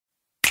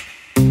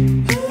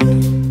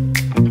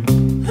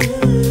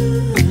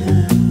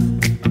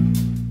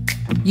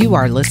You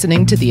are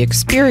listening to the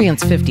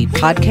Experience 50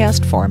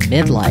 podcast for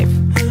midlife.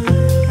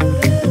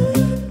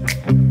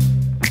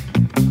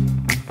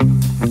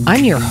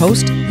 I'm your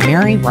host,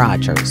 Mary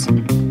Rogers.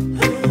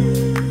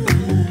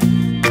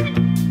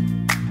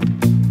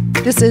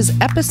 This is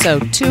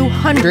episode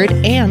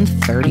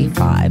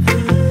 235.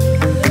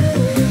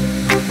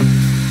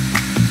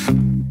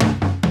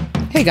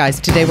 Hey guys,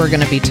 today we're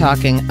going to be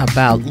talking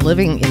about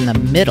living in the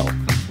middle.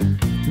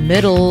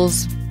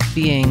 Middles,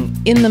 being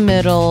in the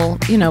middle,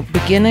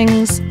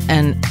 beginnings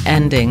and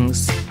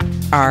endings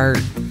are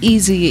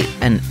easy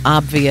and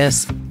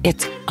obvious.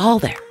 It's all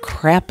that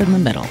crap in the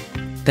middle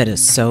that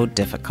is so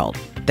difficult.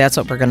 That's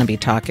what we're going to be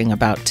talking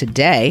about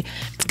today.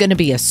 It's going to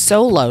be a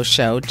solo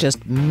show,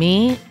 just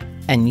me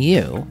and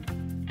you.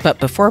 But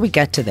before we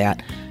get to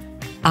that,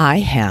 I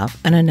have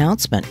an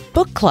announcement.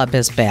 Book Club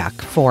is back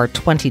for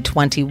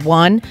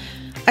 2021.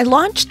 I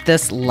launched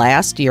this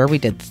last year. We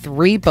did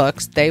 3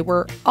 books. They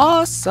were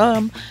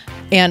awesome.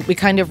 And we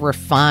kind of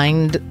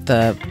refined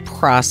the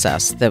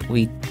process that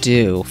we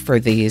do for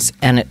these.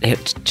 And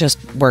it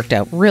just worked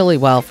out really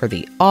well for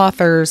the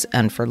authors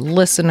and for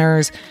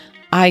listeners.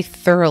 I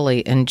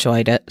thoroughly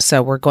enjoyed it.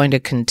 So we're going to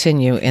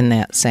continue in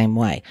that same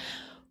way.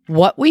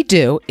 What we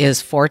do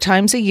is 4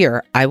 times a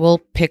year, I will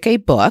pick a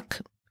book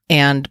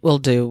and we'll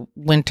do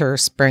winter,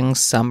 spring,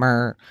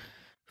 summer,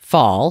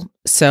 fall.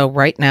 So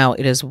right now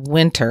it is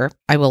winter.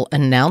 I will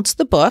announce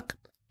the book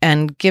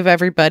and give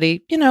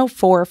everybody, 4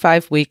 or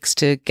 5 weeks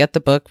to get the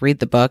book, read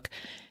the book.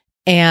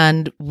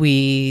 And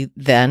we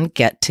then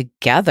get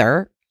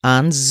together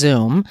on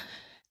Zoom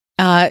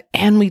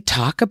and we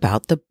talk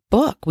about the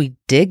book. We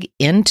dig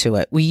into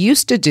it. We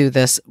used to do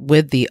this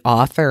with the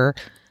author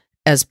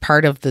as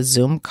part of the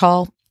Zoom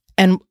call.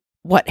 And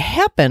what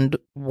happened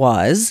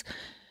was,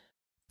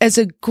 as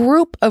a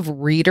group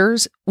of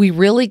readers, we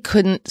really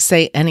couldn't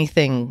say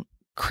anything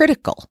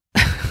critical.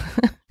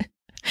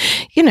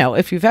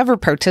 If you've ever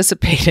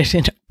participated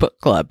in a book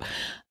club,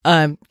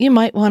 you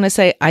might want to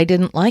say, I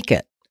didn't like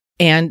it.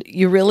 And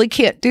you really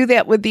can't do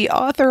that with the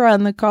author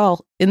on the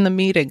call in the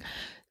meeting.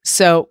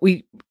 So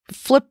we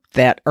flipped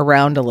that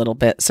around a little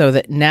bit so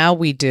that now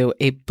we do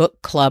a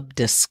book club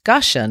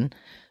discussion,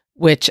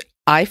 which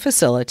I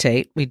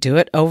facilitate. We do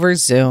it over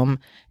Zoom.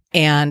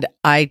 And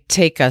I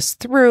take us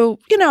through,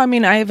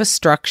 I have a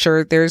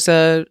structure. There's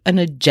an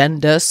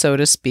agenda, so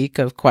to speak,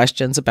 of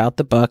questions about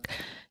the book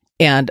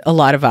and a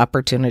lot of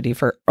opportunity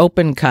for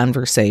open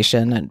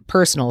conversation and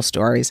personal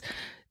stories.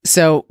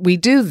 So we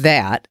do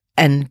that.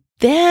 And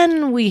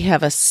then we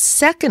have a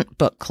second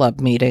book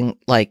club meeting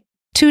like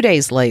 2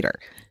 days later.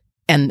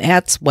 And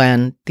that's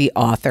when the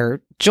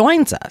author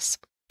joins us.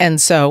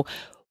 And so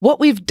what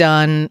we've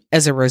done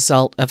as a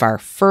result of our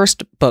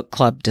first book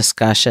club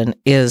discussion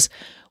is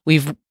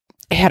we've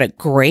had a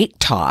great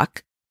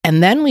talk,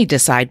 and then we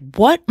decide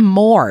what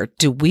more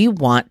do we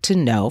want to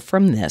know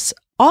from this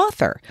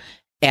author.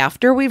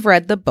 After we've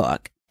read the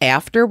book,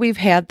 after we've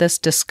had this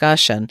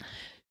discussion,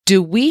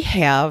 do we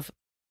have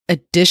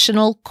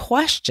additional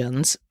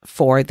questions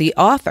for the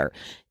author?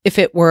 If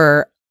it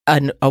were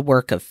a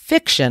work of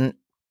fiction,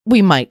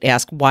 we might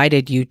ask, why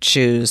did you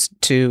choose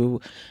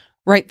to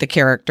write the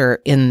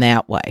character in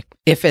that way?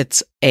 If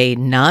it's a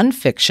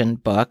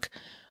nonfiction book,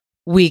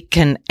 we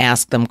can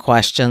ask them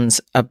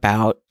questions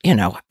about,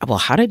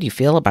 how did you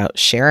feel about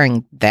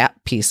sharing that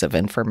piece of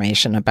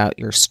information about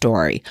your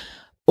story?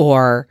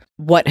 Or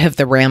what have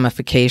the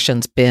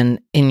ramifications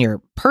been in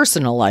your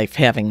personal life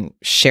having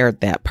shared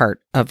that part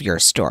of your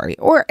story?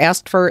 Or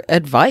asked for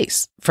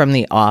advice from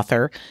the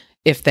author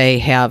if they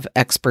have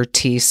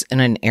expertise in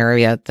an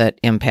area that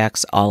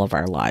impacts all of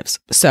our lives.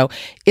 So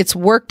it's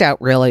worked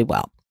out really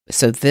well.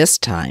 So this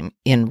time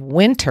in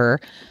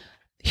winter,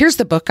 here's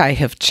the book I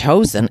have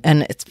chosen,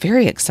 and it's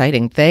very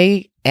exciting.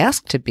 They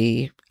asked to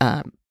be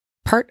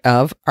part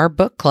of our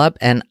book club,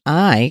 and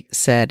I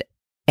said,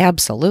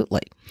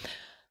 absolutely.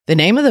 The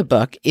name of the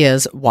book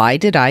is Why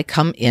Did I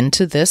Come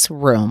Into This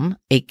Room?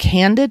 A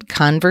Candid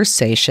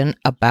Conversation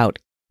About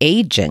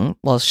Aging.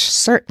 Well,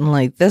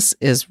 certainly this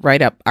is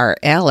right up our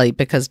alley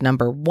because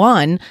number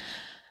one,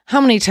 how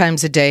many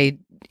times a day,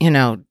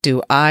 do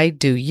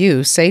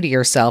you say to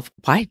yourself,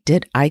 why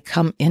did I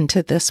come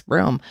into this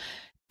room?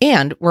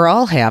 And we're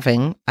all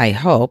having, I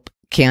hope,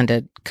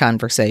 candid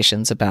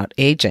conversations about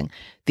aging.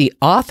 The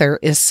author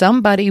is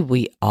somebody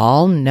we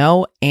all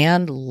know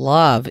and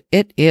love.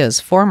 It is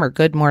former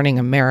Good Morning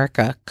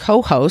America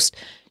co-host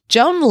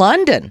Joan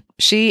London.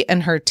 She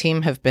and her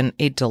team have been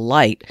a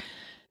delight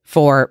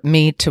for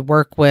me to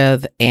work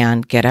with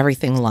and get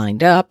everything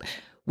lined up.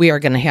 We are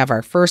going to have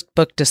our first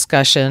book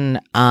discussion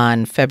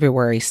on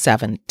February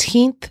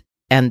 17th,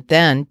 and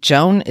then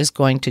Joan is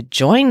going to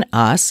join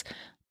us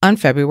on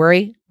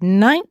February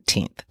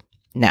 19th.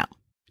 Now,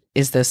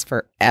 is this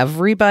for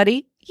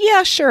everybody?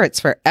 Yeah, sure, it's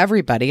for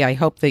everybody. I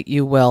hope that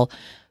you will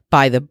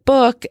buy the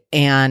book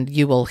and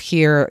you will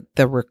hear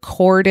the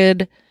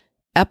recorded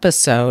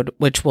episode,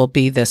 which will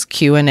be this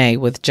Q&A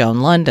with Joan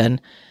London,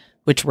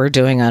 which we're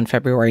doing on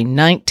February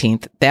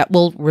 19th. That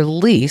will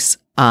release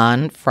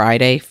on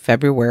Friday,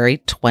 February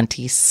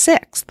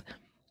 26th.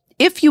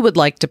 if you would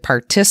like to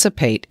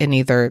participate in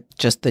either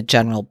just the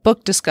general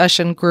book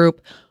discussion group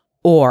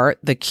or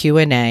the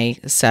Q&A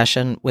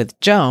session with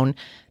Joan,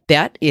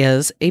 that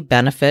is a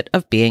benefit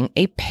of being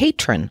a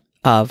patron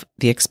of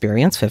the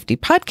Experience 50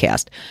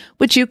 podcast,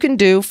 which you can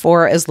do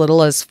for as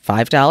little as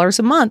 $5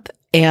 a month.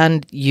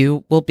 And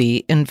you will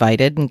be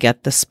invited and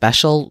get the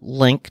special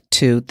link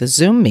to the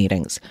Zoom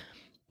meetings.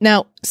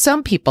 Now,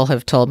 some people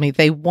have told me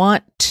they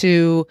want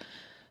to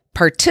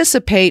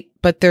participate,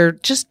 but they're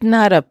just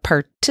not a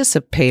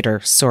participator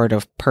sort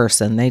of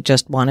person. They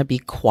just want to be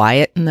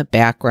quiet in the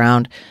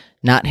background,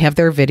 not have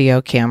their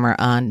video camera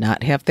on,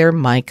 not have their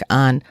mic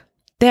on.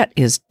 That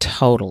is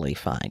totally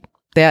fine.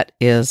 That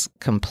is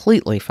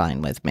completely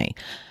fine with me.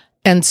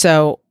 And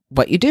so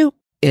what you do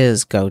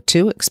is go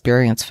to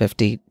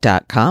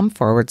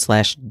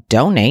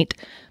experience50.com/donate.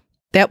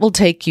 That will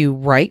take you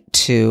right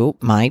to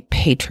my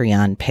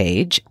Patreon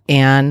page.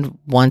 And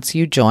once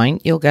you join,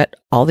 you'll get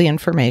all the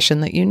information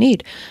that you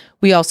need.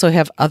 We also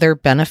have other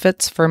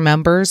benefits for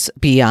members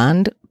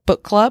beyond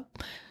book club.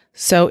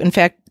 So in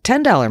fact,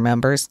 $10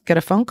 members get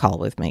a phone call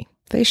with me.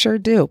 They sure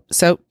do.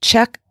 So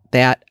check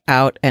that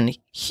out. And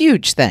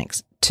huge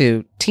thanks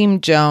to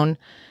Team Joan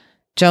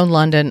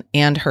London,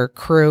 and her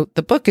crew.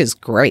 The book is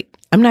great.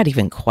 I'm not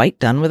even quite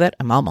done with it.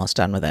 I'm almost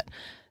done with it.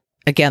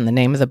 Again, the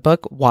name of the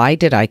book, Why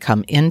Did I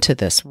Come Into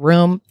This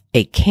Room?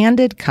 A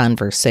Candid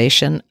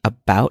Conversation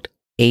About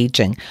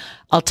Aging.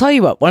 I'll tell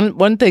you what,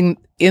 one thing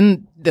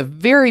in the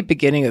very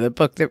beginning of the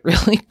book that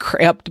really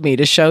grabbed me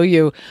to show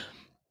you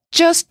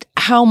just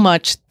how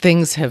much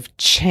things have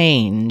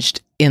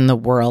changed in the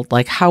world,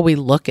 like how we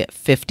look at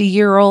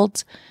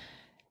 50-year-olds.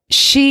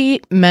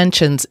 She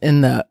mentions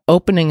in the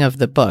opening of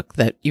the book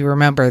that you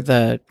remember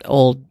the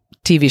old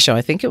TV show,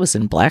 I think it was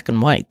in black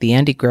and white, the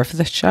Andy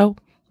Griffith Show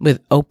with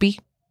Opie,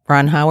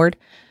 Ron Howard.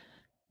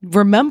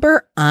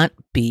 Remember Aunt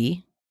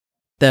Bee,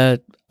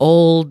 the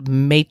old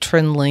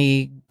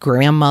matronly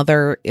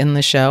grandmother in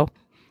the show?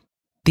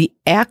 The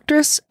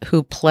actress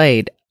who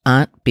played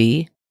Aunt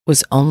Bee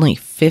was only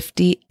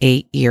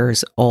 58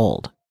 years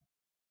old.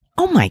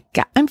 Oh my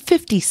God, I'm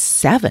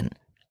 57.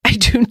 I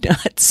do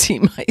not see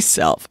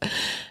myself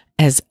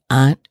as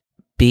Aunt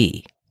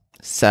Bee.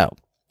 So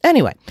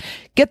anyway,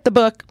 get the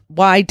book,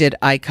 Why Did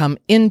I Come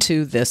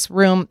Into This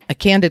Room? A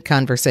Candid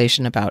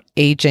Conversation About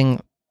Aging,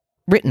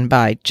 written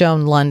by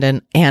Joan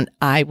London. And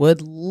I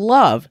would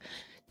love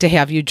to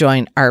have you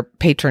join our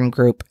patron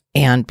group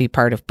and be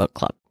part of book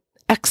club.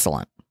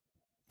 Excellent.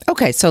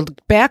 Okay, so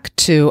back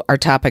to our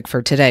topic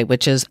for today,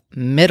 which is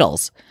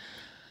middles.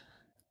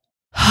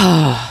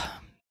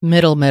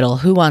 Middle.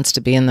 Who wants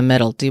to be in the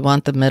middle? Do you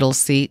want the middle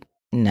seat?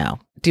 No.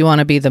 Do you want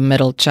to be the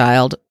middle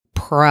child?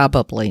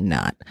 Probably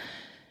not.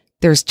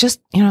 There's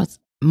just,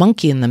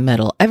 monkey in the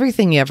middle.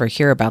 Everything you ever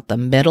hear about the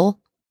middle,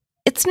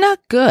 it's not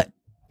good.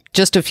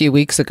 Just a few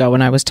weeks ago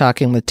when I was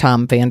talking with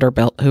Tom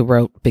Vanderbilt, who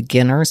wrote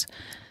Beginners,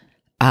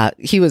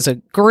 he was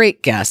a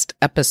great guest,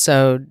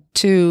 episode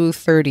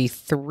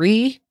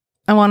 233,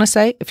 I want to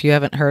say. If you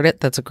haven't heard it,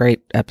 that's a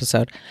great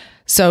episode.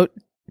 So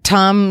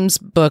Tom's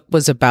book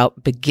was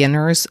about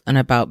beginners and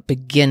about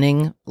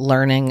beginning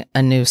learning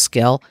a new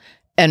skill.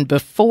 And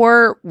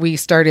before we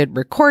started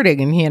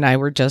recording, and he and I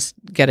were just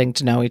getting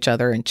to know each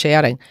other and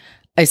chatting,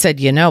 I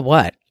said, you know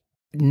what?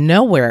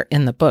 Nowhere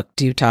in the book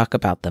do you talk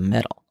about the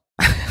middle.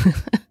 I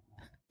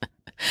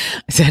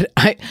said,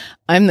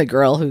 I'm the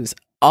girl who's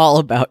all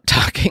about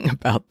talking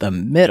about the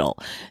middle.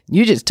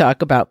 You just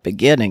talk about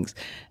beginnings.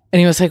 And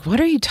he was like, what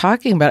are you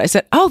talking about? I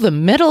said, the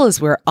middle is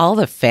where all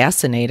the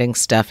fascinating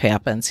stuff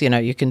happens.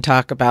 You can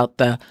talk about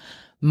the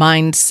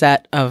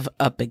mindset of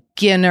a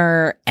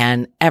beginner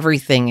and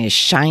everything is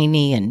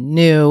shiny and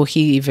new.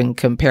 He even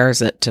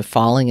compares it to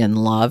falling in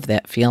love,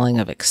 that feeling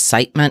of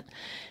excitement.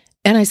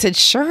 And I said,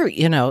 sure,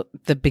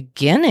 the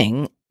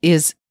beginning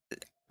is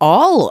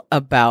all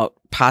about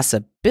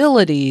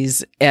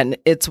possibilities. And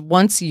it's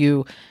once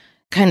you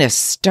kind of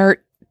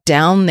start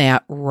down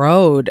that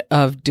road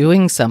of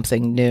doing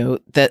something new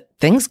that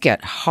things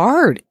get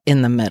hard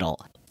in the middle.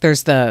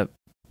 There's the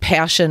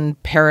passion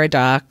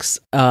paradox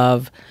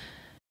of,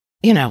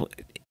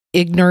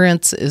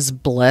 ignorance is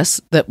bliss,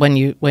 that when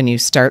you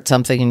start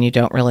something and you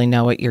don't really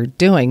know what you're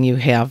doing, you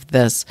have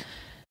this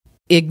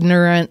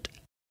ignorant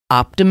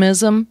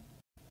optimism.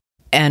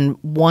 And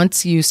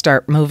once you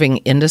start moving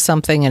into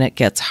something and it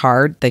gets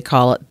hard, they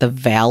call it the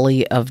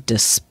valley of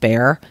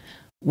despair,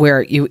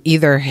 where you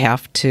either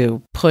have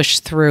to push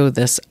through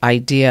this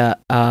idea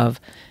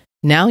of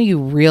now you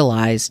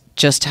realize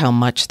just how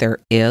much there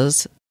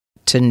is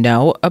to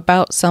know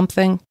about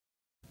something,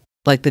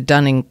 like the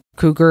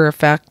Dunning-Kruger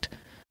effect,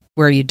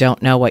 where you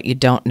don't know what you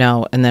don't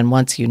know. And then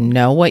once you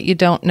know what you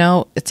don't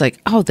know, it's like,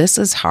 oh, this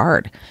is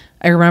hard.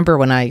 I remember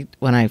when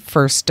I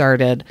first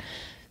started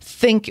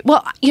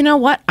well, you know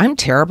what? I'm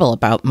terrible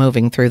about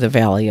moving through the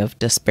valley of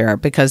despair,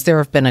 because there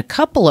have been a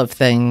couple of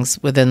things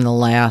within the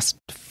last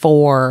 3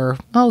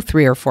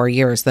 or 4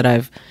 years that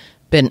I've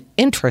been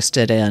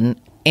interested in.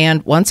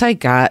 And once I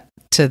got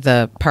to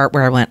the part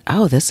where I went,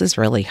 oh, this is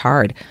really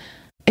hard,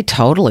 I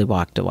totally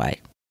walked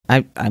away.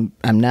 I'm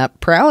not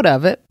proud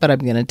of it, but I'm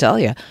going to tell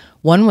you.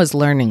 One was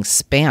learning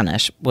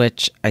Spanish,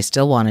 which I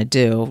still want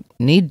to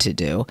need to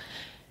do.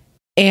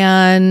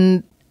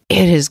 And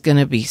it is going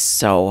to be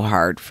so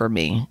hard for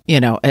me,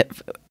 in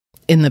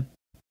the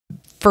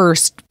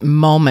first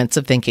moments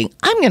of thinking,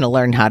 I'm going to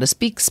learn how to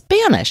speak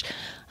Spanish.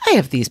 I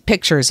have these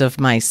pictures of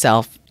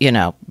myself,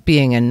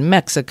 being in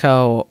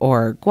Mexico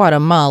or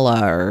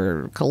Guatemala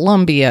or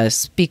Colombia,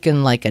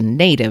 speaking like a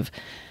native.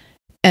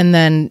 And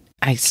then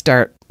I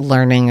start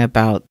learning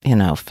about,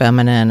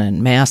 feminine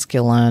and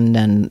masculine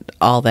and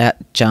all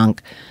that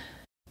junk.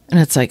 And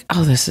it's like,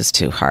 oh, this is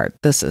too hard.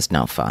 This is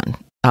no fun.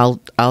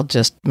 I'll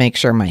just make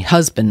sure my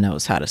husband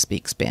knows how to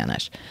speak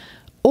Spanish.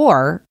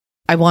 Or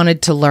I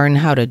wanted to learn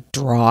how to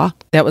draw.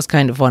 That was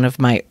kind of one of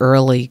my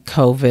early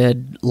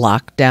COVID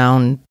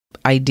lockdown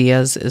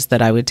ideas, is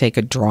that I would take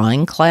a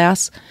drawing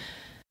class.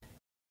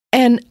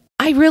 And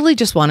I really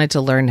just wanted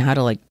to learn how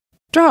to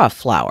draw a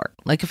flower.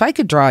 If I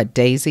could draw a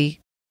daisy,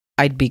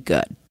 I'd be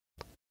good.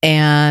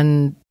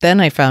 And then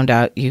I found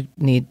out you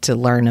need to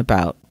learn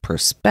about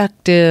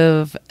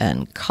perspective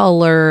and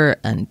color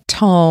and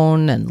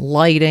tone and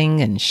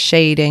lighting and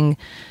shading.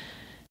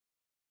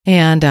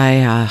 And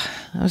I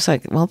was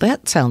like, well,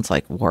 that sounds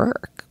like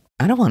work.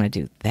 I don't want to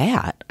do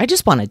that. I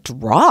just want to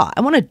draw.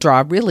 I want to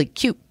draw really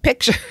cute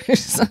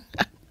pictures.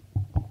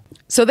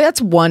 So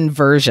that's one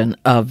version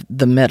of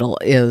the middle,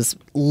 is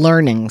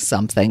learning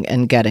something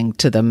and getting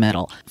to the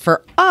middle.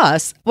 For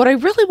us, what I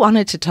really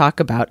wanted to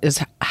talk about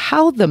is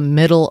how the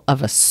middle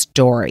of a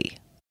story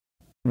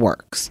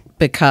works.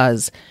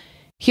 Because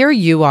here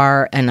you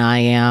are and I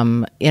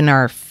am in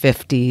our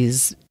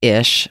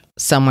 50s-ish,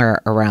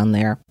 somewhere around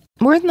there.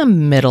 We're in the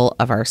middle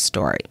of our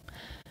story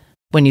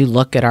when you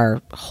look at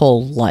our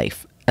whole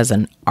life as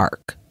an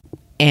arc.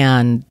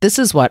 And this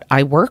is what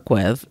I work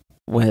with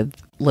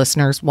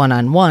listeners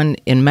one-on-one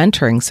in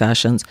mentoring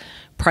sessions,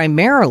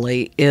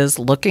 primarily is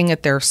looking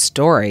at their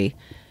story.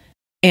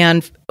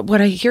 And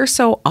what I hear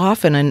so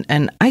often,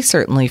 and I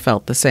certainly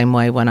felt the same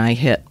way when I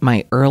hit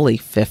my early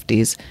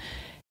 50s,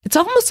 it's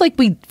almost like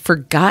we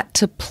forgot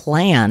to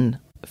plan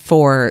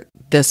for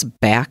this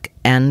back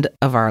end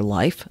of our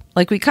life.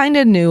 We kind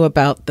of knew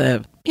about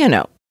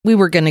we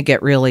were going to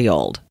get really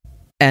old.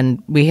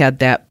 And we had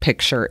that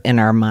picture in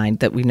our mind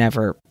that we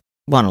never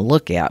want to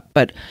look at.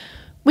 But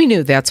we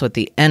knew that's what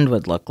the end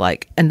would look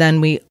like. And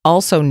then we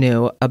also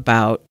knew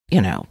about,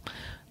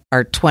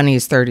 our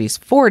 20s, 30s,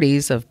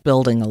 40s of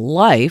building a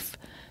life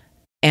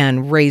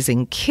and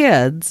raising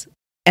kids.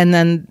 And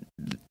then,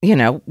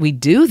 we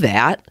do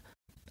that.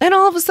 And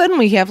all of a sudden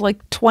we have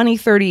 20,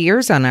 30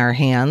 years on our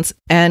hands.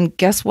 And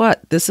guess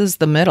what? This is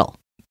the middle.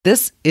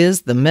 This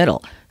is the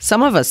middle.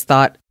 Some of us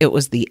thought it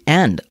was the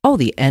end. Oh,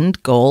 the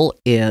end goal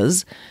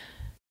is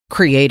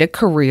create a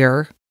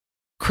career,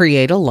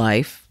 create a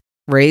life,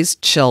 raise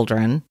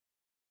children,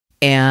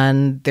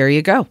 and there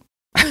you go.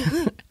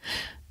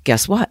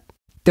 Guess what?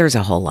 There's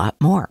a whole lot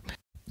more.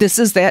 This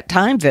is that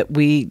time that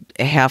we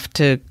have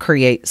to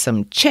create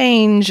some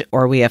change,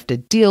 or we have to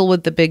deal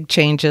with the big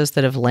changes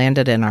that have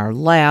landed in our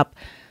lap.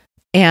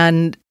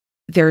 And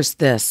there's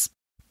this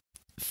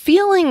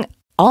feeling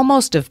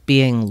almost of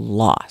being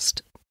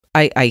lost.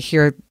 I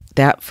hear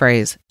that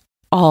phrase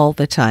all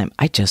the time.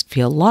 I just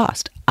feel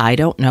lost. I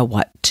don't know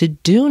what to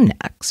do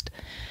next.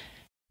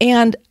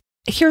 And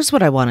here's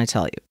what I want to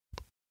tell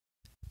you.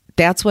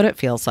 That's what it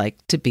feels like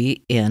to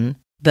be in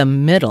the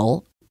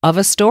middle of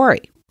a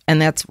story.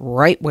 And that's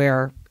right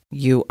where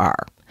you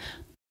are.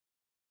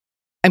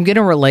 I'm going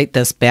to relate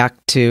this back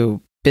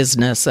to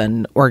business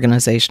and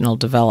organizational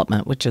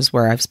development, which is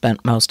where I've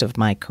spent most of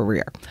my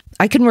career.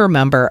 I can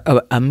remember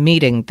a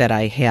meeting that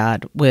I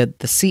had with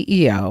the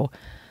CEO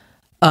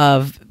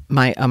of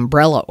my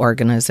umbrella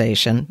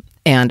organization,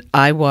 and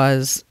I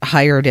was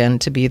hired in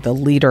to be the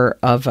leader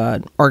of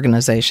an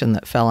organization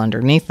that fell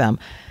underneath them.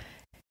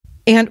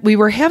 And we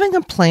were having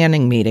a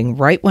planning meeting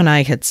right when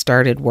I had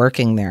started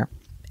working there.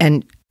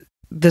 And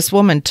this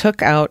woman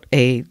took out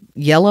a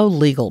yellow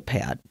legal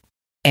pad,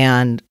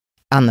 and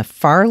on the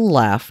far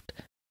left,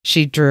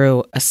 she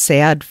drew a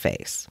sad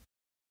face.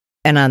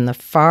 And on the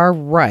far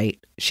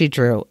right, she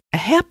drew a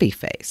happy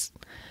face.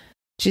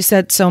 She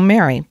said, "So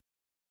Mary,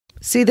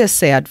 see this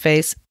sad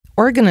face?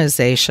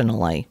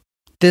 Organizationally,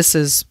 this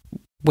is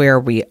where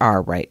we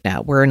are right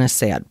now. We're in a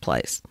sad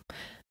place.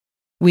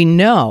 We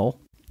know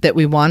that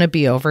we want to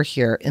be over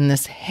here in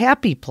this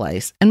happy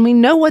place, and we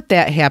know what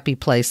that happy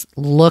place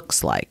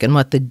looks like and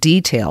what the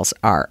details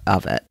are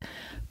of it.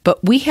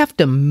 But we have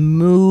to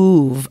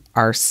move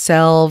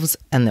ourselves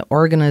and the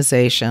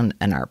organization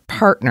and our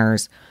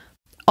partners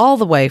all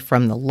the way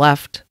from the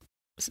left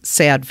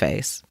sad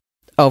face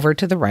over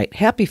to the right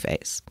happy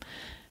face."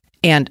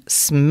 And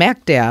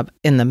smack dab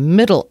in the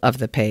middle of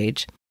the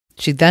page,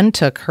 she then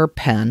took her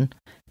pen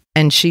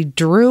and she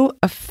drew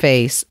a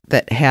face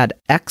that had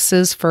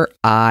X's for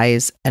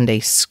eyes and a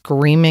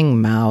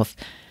screaming mouth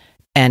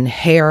and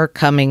hair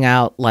coming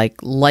out like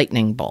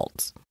lightning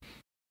bolts.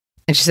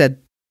 And she said,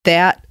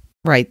 "That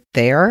right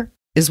there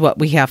is what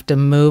we have to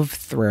move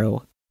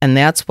through And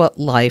that's what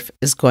life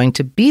is going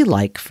to be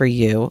like for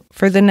you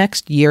for the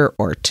next year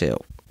or two.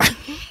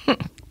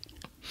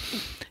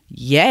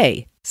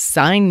 Yay,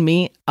 sign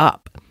me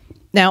up.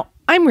 Now,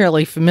 I'm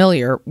really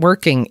familiar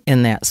working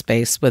in that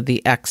space with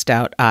the X'd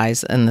out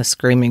eyes and the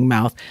screaming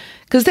mouth,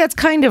 because that's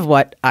kind of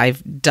what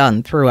I've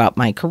done throughout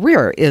my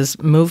career,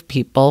 is move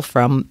people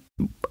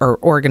or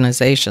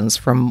organizations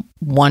from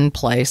one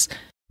place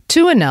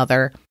to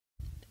another.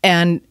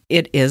 And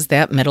it is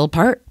that middle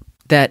part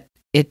that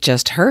it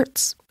just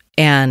hurts,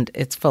 and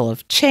it's full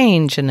of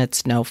change, and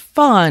it's no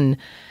fun.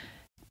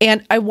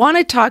 And I want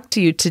to talk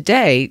to you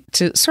today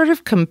to sort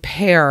of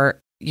compare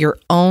your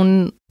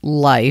own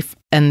life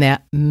and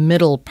that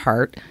middle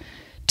part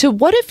to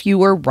what if you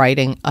were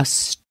writing a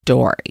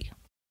story,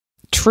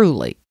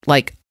 truly,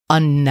 like a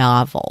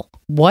novel.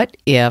 What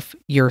if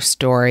your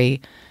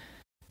story,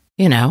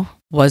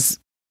 was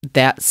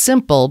that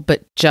simple,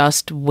 but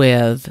just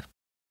with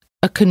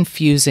a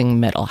confusing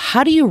middle?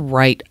 How do you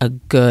write a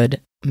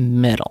good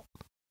middle?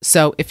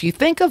 So if you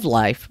think of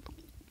life,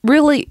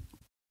 really,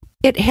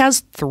 it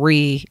has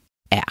 3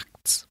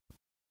 acts.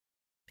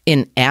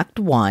 In Act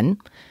 1,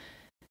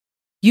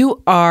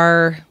 you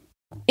are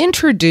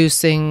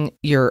introducing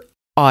your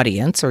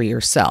audience or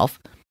yourself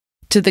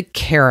to the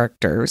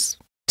characters,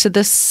 to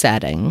the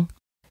setting.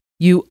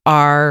 You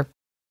are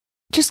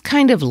just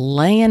kind of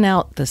laying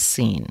out the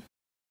scene.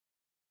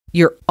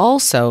 You're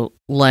also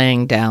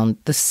laying down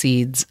the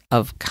seeds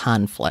of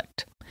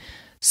conflict.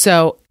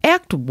 So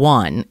Act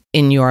 1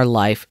 in your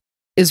life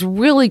is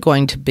really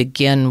going to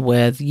begin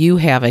with you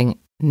having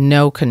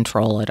no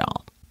control at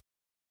all.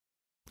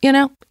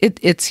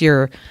 It's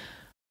your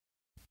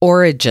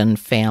origin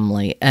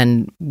family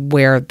and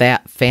where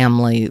that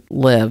family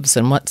lives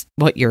and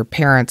what your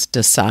parents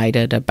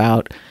decided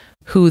about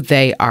who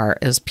they are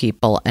as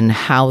people and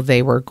how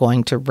they were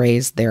going to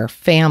raise their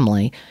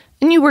family.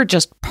 And you were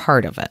just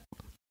part of it.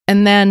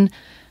 And then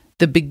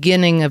the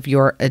beginning of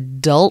your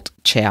adult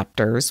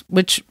chapters,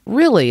 which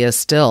really is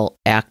still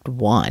Act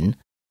 1,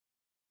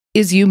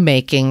 is you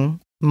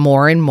making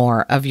more and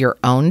more of your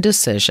own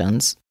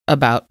decisions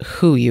about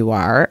who you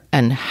are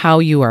and how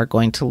you are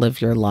going to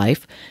live your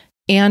life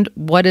and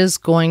what is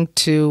going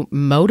to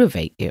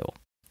motivate you.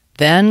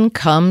 Then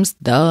comes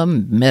the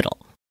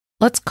middle.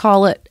 Let's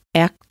call it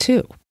Act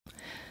 2.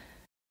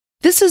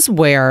 This is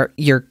where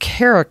your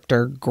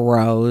character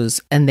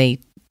grows and they,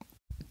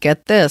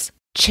 get this,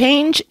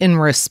 change in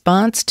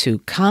response to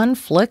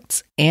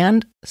conflicts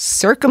and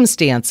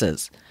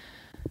circumstances.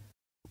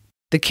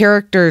 The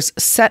characters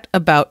set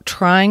about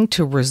trying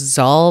to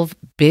resolve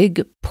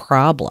big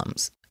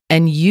problems,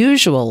 and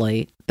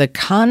usually the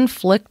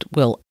conflict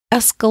will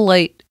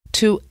escalate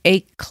to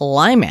a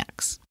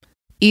climax,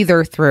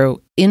 either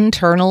through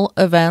internal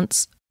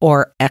events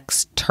or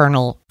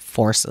external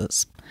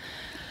forces.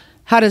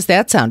 How does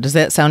that sound? Does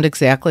that sound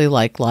exactly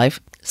like life?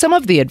 Some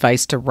of the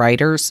advice to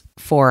writers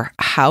for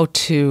how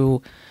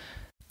to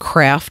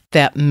craft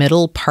that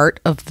middle part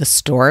of the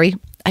story,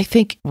 I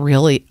think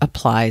really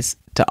applies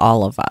to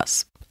all of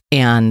us.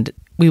 And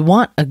we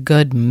want a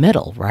good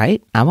middle,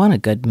 right? I want a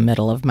good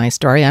middle of my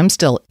story. I'm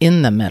still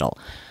in the middle.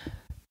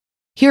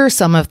 Here are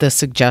some of the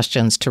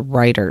suggestions to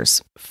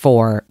writers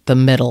for the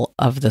middle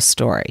of the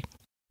story.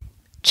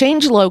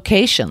 Change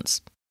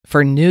locations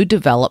for new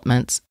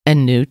developments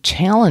and new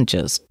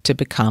challenges to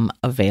become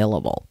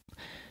available.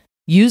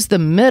 Use the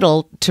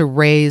middle to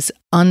raise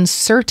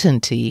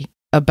uncertainty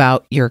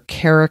about your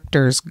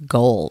character's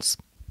goals.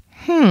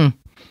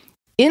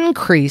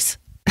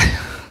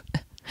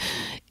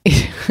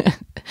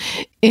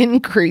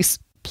 Increase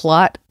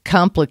plot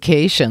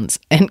complications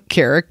and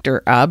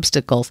character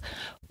obstacles.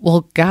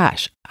 Well,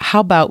 gosh,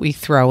 how about we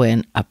throw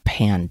in a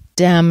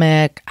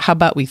pandemic? How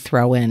about we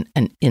throw in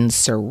an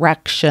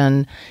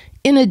insurrection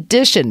in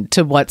addition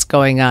to what's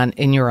going on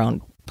in your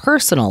own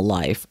personal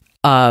life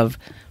of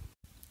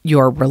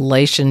your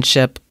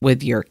relationship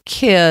with your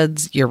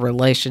kids, your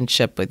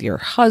relationship with your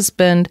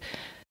husband,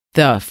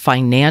 the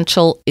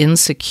financial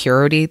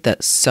insecurity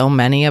that so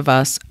many of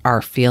us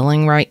are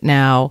feeling right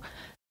now,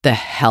 the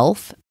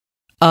health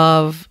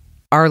of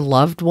our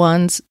loved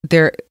ones.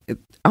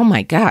 Oh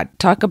my God,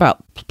 talk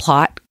about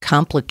plot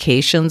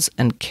complications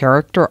and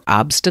character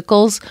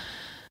obstacles.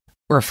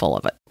 We're full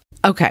of it.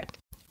 Okay,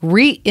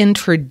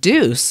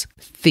 reintroduce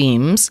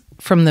themes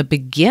from the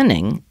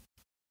beginning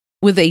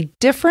with a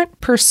different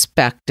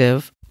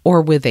perspective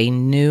or with a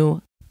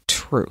new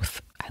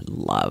truth. I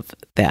love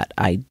that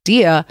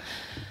idea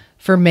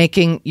for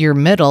making your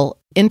middle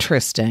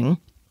interesting.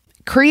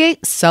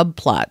 Create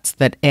subplots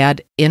that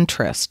add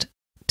interest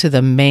to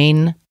the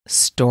main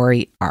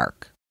story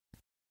arc.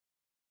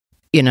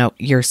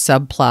 Your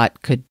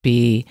subplot could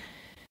be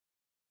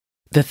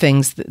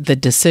the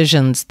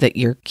decisions that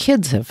your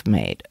kids have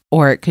made,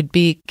 or it could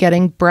be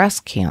getting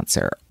breast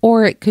cancer,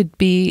 or it could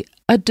be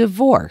a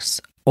divorce,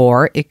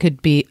 or it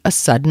could be a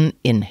sudden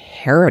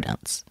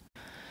inheritance.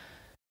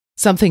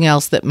 Something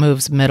else that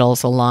moves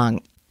middles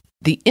along,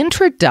 the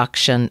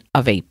introduction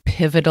of a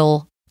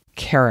pivotal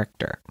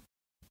character.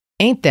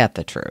 Ain't that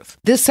the truth?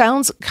 This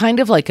sounds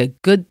kind of like a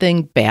good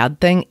thing, bad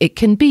thing. It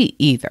can be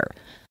either.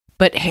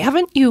 But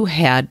haven't you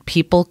had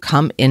people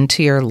come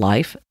into your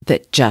life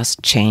that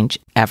just change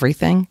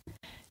everything?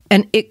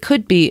 And it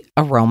could be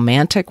a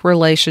romantic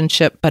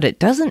relationship, but it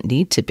doesn't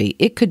need to be.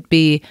 It could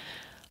be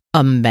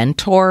a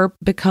mentor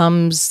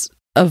becomes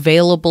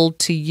available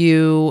to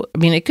you. I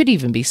mean, it could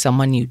even be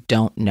someone you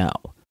don't know.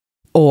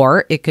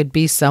 Or it could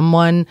be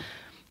someone,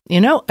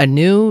 a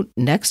new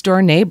next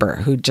door neighbor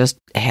who just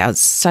has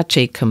such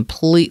a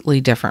completely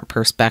different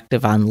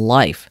perspective on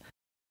life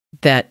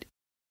that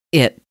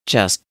it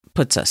just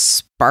puts a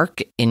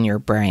spark in your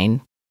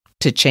brain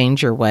to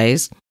change your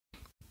ways.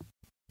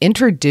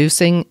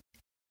 Introducing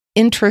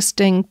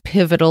interesting,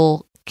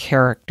 pivotal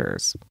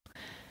characters.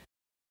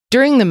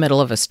 During the middle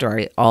of a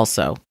story,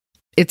 also,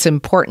 it's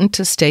important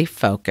to stay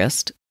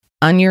focused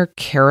on your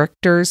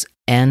character's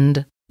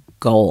end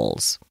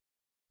goals.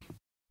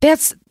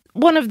 That's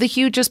one of the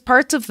hugest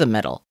parts of the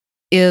middle,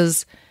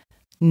 is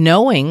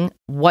knowing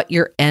what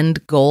your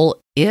end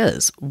goal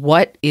is.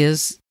 What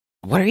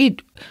are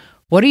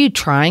you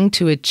trying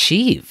to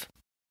achieve?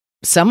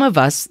 Some of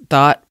us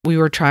thought we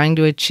were trying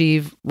to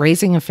achieve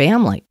raising a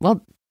family.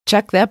 Well,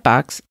 check that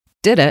box,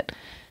 did it.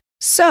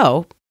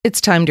 So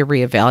it's time to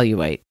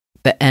reevaluate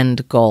the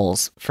end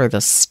goals for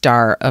the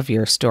star of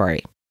your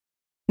story.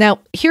 Now,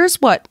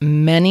 here's what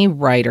many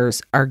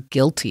writers are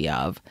guilty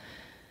of.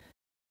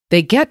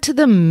 They get to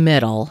the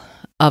middle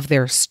of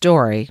their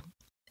story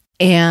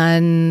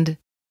and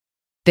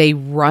they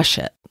rush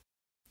it.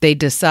 They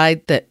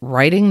decide that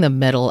writing the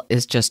middle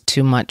is just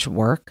too much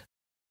work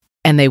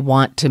and they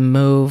want to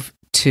move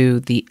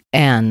to the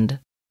end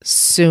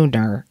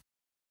sooner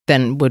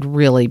than would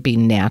really be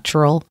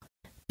natural.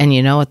 And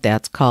you know what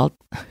that's called?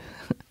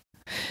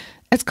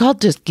 It's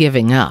called just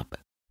giving up.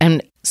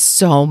 And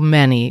so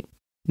many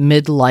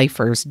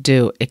midlifers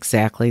do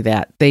exactly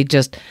that.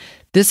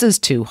 This is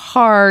too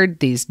hard.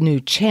 These new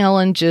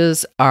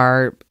challenges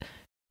are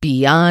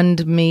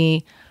beyond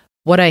me.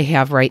 What I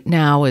have right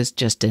now is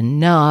just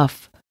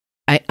enough.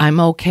 I'm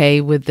okay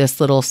with this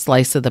little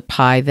slice of the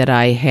pie that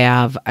I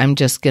have. I'm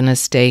just going to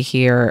stay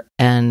here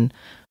and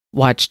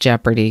watch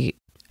Jeopardy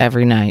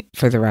every night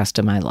for the rest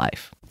of my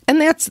life.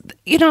 And that's,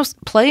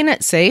 playing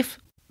it safe.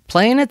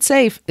 Playing it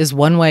safe is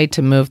one way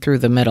to move through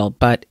the middle,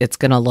 but it's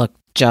going to look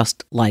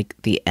just like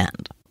the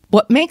end.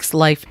 What makes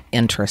life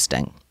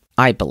interesting,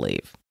 I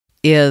believe,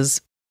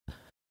 is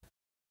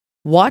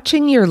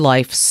watching your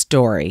life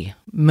story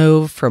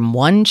move from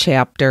one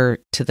chapter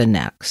to the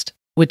next,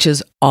 which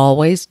is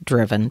always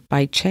driven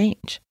by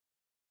change.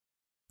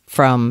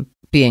 From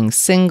being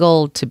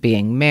single to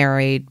being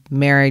married,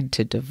 married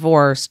to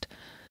divorced,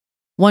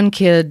 one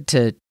kid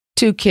to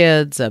two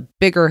kids, a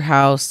bigger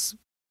house,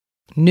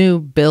 new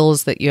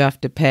bills that you have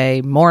to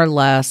pay, more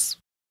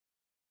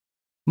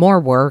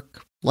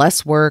work,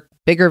 less work,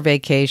 bigger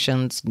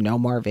vacations, no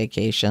more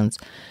vacations.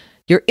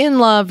 You're in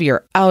love,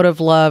 you're out of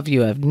love,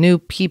 you have new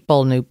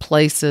people, new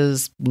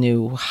places,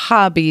 new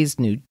hobbies,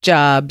 new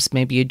jobs.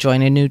 Maybe you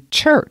join a new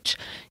church,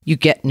 you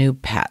get new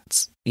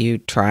pets, you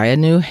try a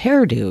new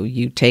hairdo,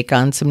 you take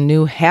on some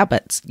new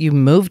habits, you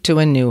move to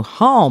a new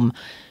home,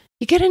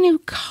 you get a new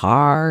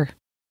car.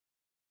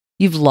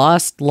 You've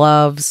lost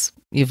loves,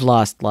 you've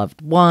lost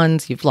loved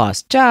ones, you've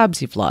lost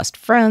jobs, you've lost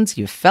friends,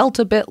 you've felt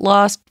a bit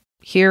lost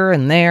here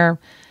and there.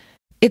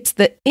 It's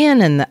the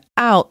in and the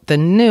out, the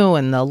new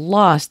and the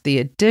lost, the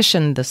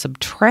addition, the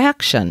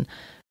subtraction.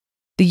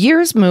 The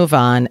years move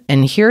on,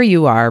 and here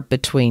you are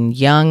between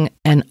young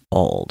and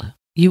old.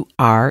 You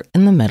are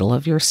in the middle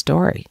of your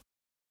story.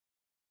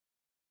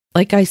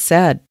 Like I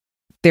said,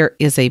 there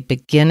is a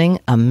beginning,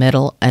 a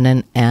middle, and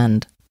an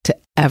end to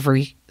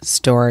every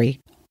story,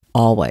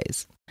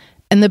 always.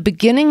 And the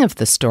beginning of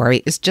the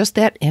story is just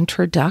that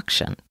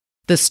introduction.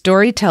 The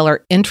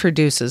storyteller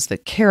introduces the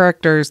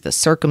characters, the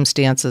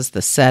circumstances,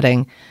 the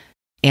setting,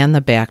 and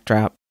the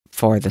backdrop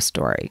for the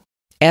story.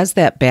 As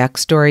that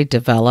backstory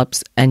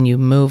develops and you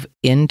move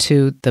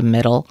into the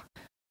middle,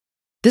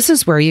 this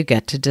is where you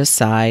get to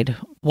decide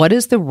what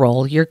is the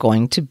role you're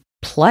going to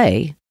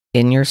play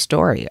in your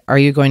story. Are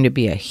you going to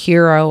be a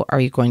hero? Are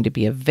you going to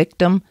be a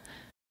victim?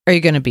 Are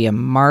you going to be a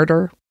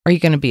martyr? Are you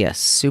going to be a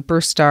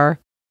superstar?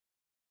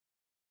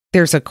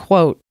 There's a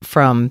quote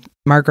from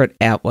Margaret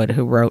Atwood,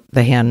 who wrote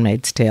The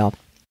Handmaid's Tale,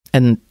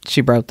 and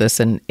she wrote this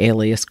in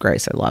Alias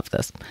Grace. I love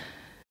this.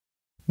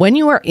 When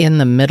you are in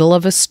the middle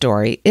of a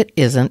story, it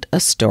isn't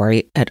a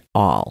story at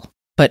all,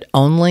 but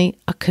only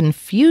a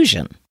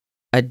confusion,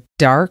 a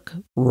dark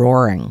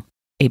roaring,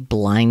 a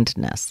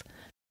blindness,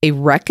 a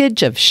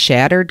wreckage of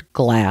shattered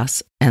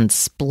glass and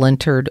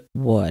splintered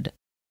wood,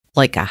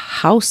 like a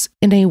house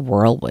in a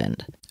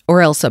whirlwind.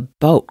 Or else a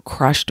boat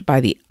crushed by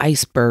the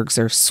icebergs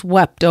or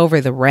swept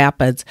over the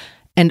rapids,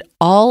 and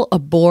all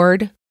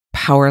aboard,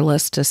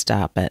 powerless to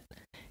stop it.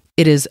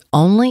 It is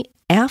only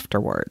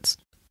afterwards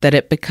that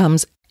it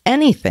becomes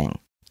anything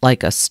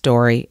like a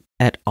story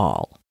at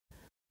all,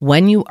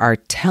 when you are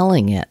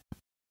telling it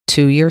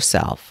to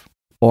yourself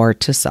or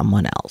to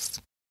someone else.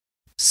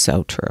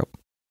 So true.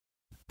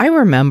 I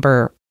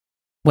remember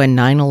when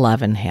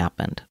 9/11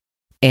 happened,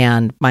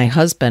 and my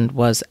husband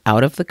was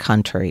out of the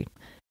country,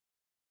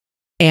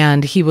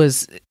 and he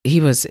was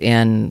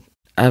in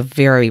a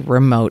very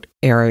remote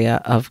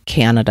area of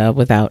Canada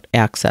without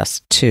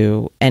access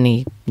to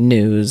any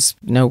news,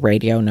 no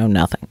radio, no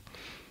nothing.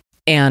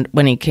 And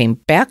when he came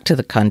back to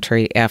the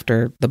country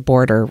after the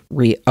border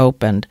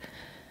reopened,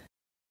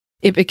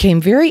 it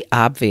became very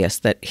obvious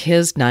that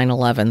his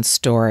 9/11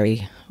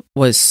 story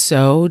was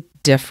so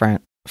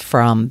different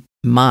from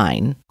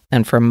mine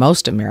and from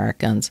most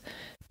Americans,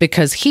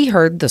 because he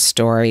heard the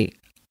story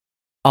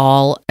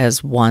all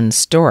as one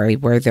story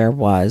where there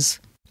was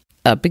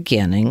a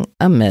beginning,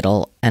 a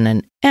middle, and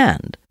an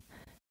end.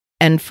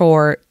 And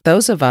for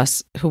those of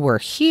us who were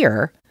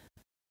here,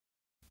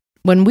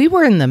 when we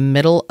were in the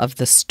middle of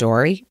the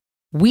story,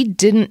 we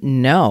didn't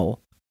know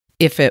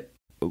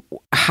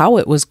how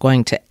it was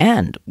going to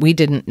end. We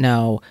didn't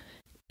know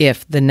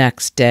if the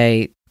next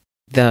day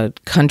the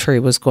country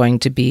was going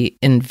to be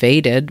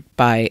invaded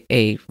by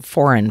a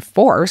foreign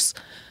force,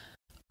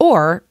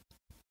 or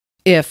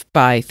if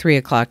by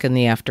 3:00 in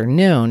the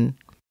afternoon,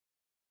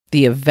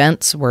 the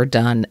events were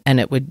done and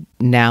it would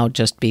now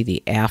just be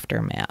the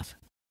aftermath.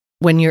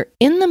 When you're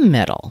in the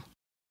middle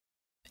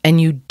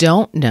and you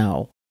don't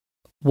know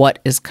what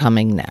is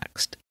coming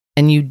next,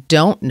 and you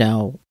don't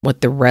know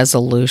what the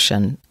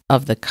resolution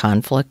of the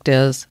conflict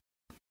is,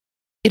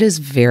 it is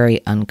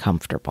very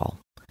uncomfortable.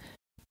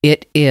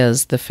 It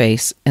is the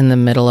face in the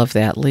middle of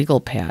that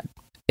legal pad.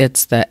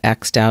 It's the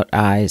X'd out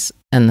eyes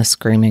and the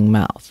screaming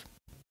mouth.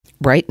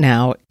 Right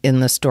now, in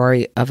the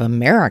story of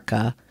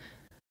America,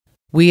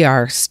 we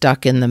are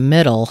stuck in the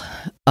middle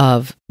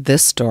of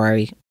this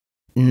story,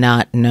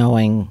 not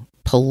knowing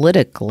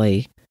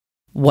politically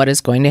what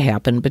is going to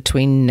happen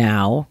between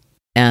now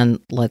and,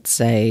 let's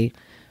say,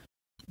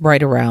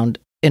 right around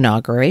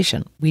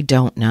inauguration. We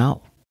don't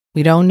know.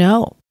 We don't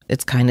know.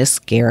 It's kind of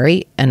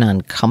scary and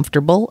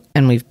uncomfortable,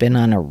 and we've been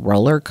on a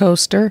roller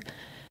coaster.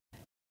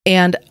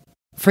 And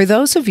for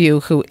those of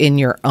you who in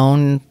your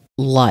own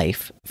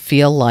life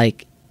feel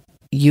like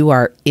you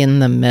are in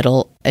the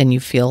middle and you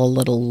feel a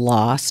little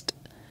lost,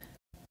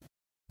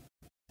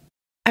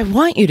 I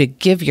want you to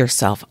give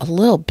yourself a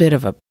little bit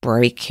of a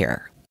break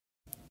here.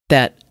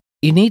 That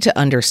you need to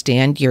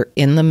understand you're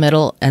in the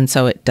middle, and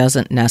so it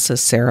doesn't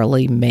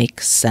necessarily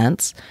make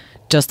sense.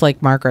 Just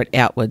like Margaret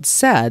Atwood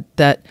said,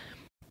 that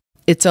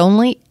it's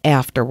only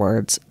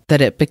afterwards that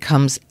it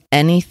becomes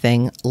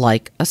anything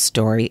like a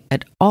story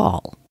at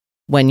all.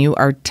 When you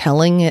are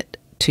telling it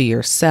to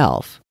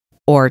yourself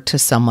or to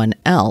someone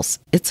else,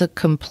 it's a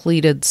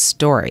completed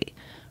story.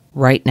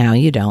 Right now,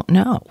 you don't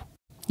know.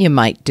 You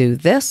might do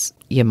this,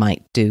 you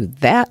might do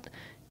that,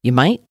 you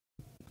might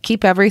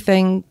keep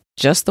everything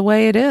just the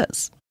way it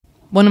is.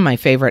 One of my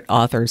favorite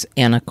authors,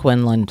 Anna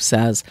Quinlan,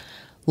 says,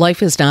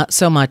 "Life is not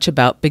so much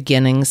about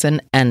beginnings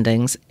and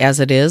endings as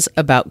it is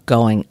about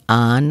going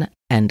on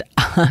and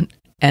on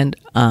and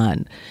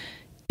on.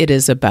 It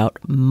is about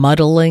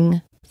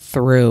muddling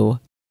through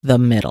the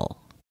middle."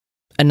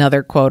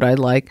 Another quote I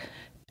like,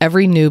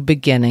 "Every new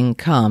beginning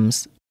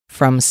comes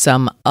from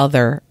some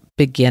other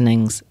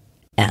beginning's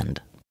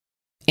end."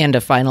 And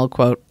a final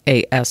quote,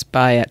 A.S.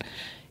 Byatt,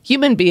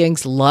 "Human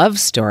beings love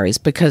stories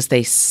because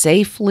they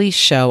safely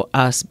show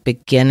us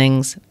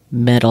beginnings,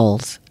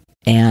 middles,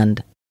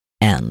 and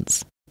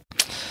ends."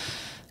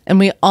 And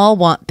we all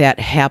want that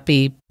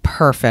happy,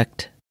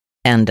 perfect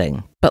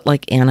ending. But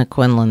like Anna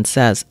Quinlan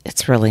says,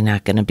 it's really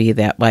not going to be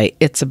that way.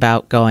 It's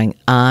about going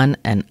on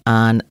and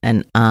on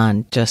and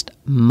on, just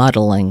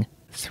muddling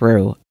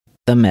through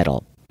the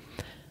middle.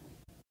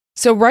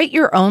 So write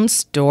your own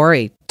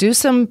story. Do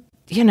some,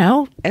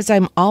 as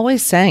I'm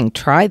always saying,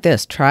 try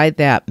this, try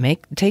that.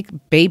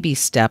 Take baby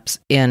steps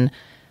in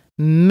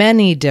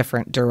many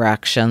different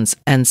directions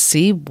and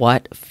see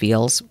what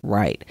feels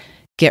right.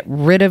 Get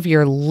rid of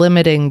your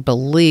limiting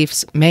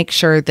beliefs. Make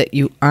sure that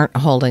you aren't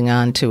holding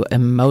on to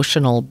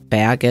emotional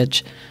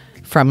baggage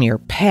from your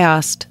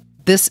past.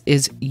 This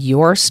is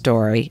your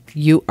story.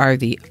 You are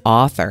the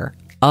author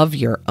of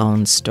your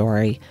own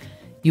story.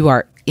 You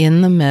are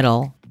in the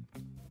middle.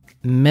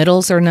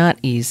 Middles are not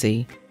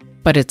easy,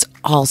 but it's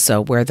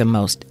also where the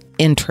most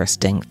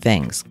interesting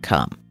things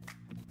come.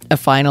 A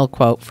final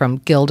quote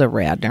from Gilda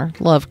Radner.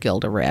 Love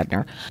Gilda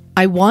Radner.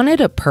 "I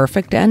wanted a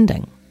perfect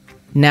ending.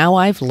 Now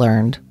I've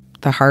learned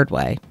the hard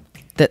way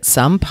that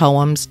some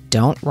poems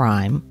don't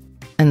rhyme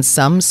and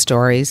some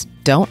stories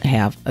don't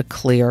have a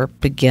clear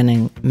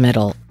beginning,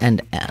 middle,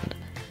 and end.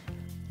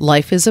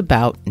 Life is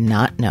about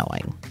not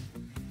knowing,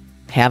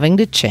 having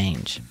to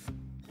change,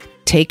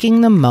 taking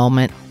the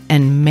moment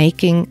and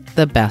making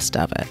the best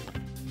of it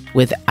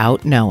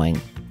without knowing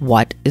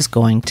what is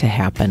going to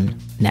happen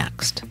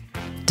next."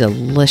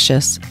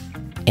 Delicious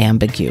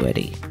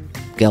ambiguity.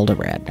 Gilda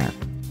Radner.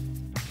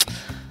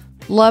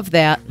 Love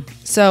that.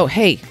 So,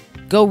 hey,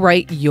 go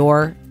write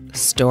your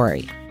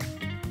story.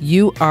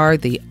 You are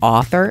the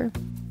author.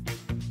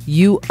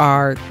 You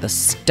are the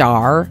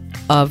star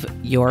of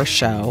your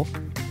show.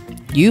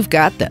 You've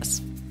got this.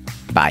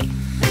 Bye.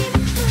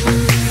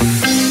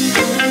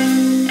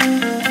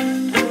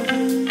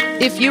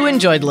 If you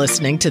enjoyed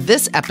listening to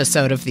this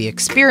episode of the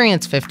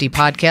Experience 50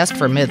 podcast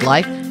for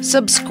midlife,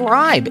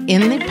 subscribe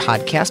in the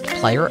podcast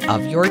player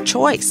of your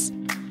choice.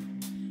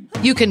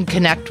 You can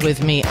connect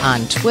with me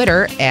on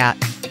Twitter at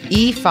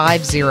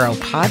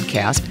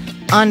E50podcast.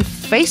 On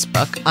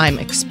Facebook, I'm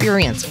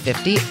Experience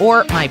 50,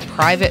 or my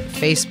private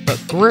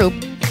Facebook group,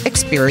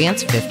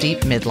 Experience 50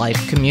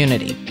 Midlife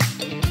Community.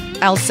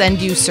 I'll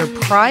send you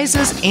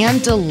surprises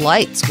and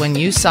delights when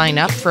you sign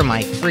up for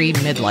my free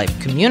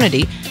midlife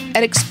community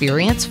at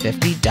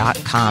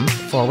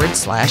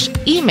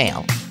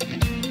experience50.com/email.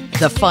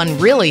 The fun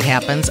really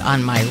happens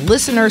on my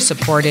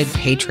listener-supported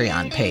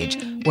Patreon page,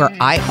 where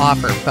I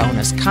offer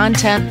bonus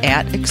content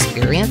at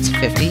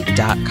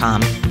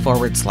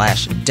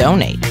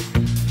experience50.com/donate.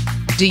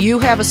 Do you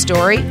have a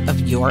story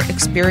of your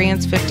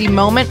Experience 50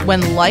 moment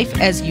when life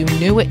as you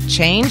knew it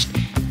changed?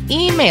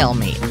 Email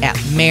me at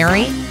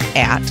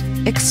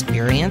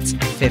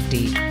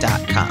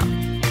mary@experience50.com.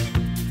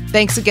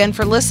 Thanks again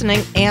for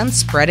listening and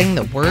spreading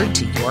the word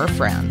to your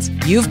friends.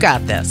 You've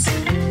got this.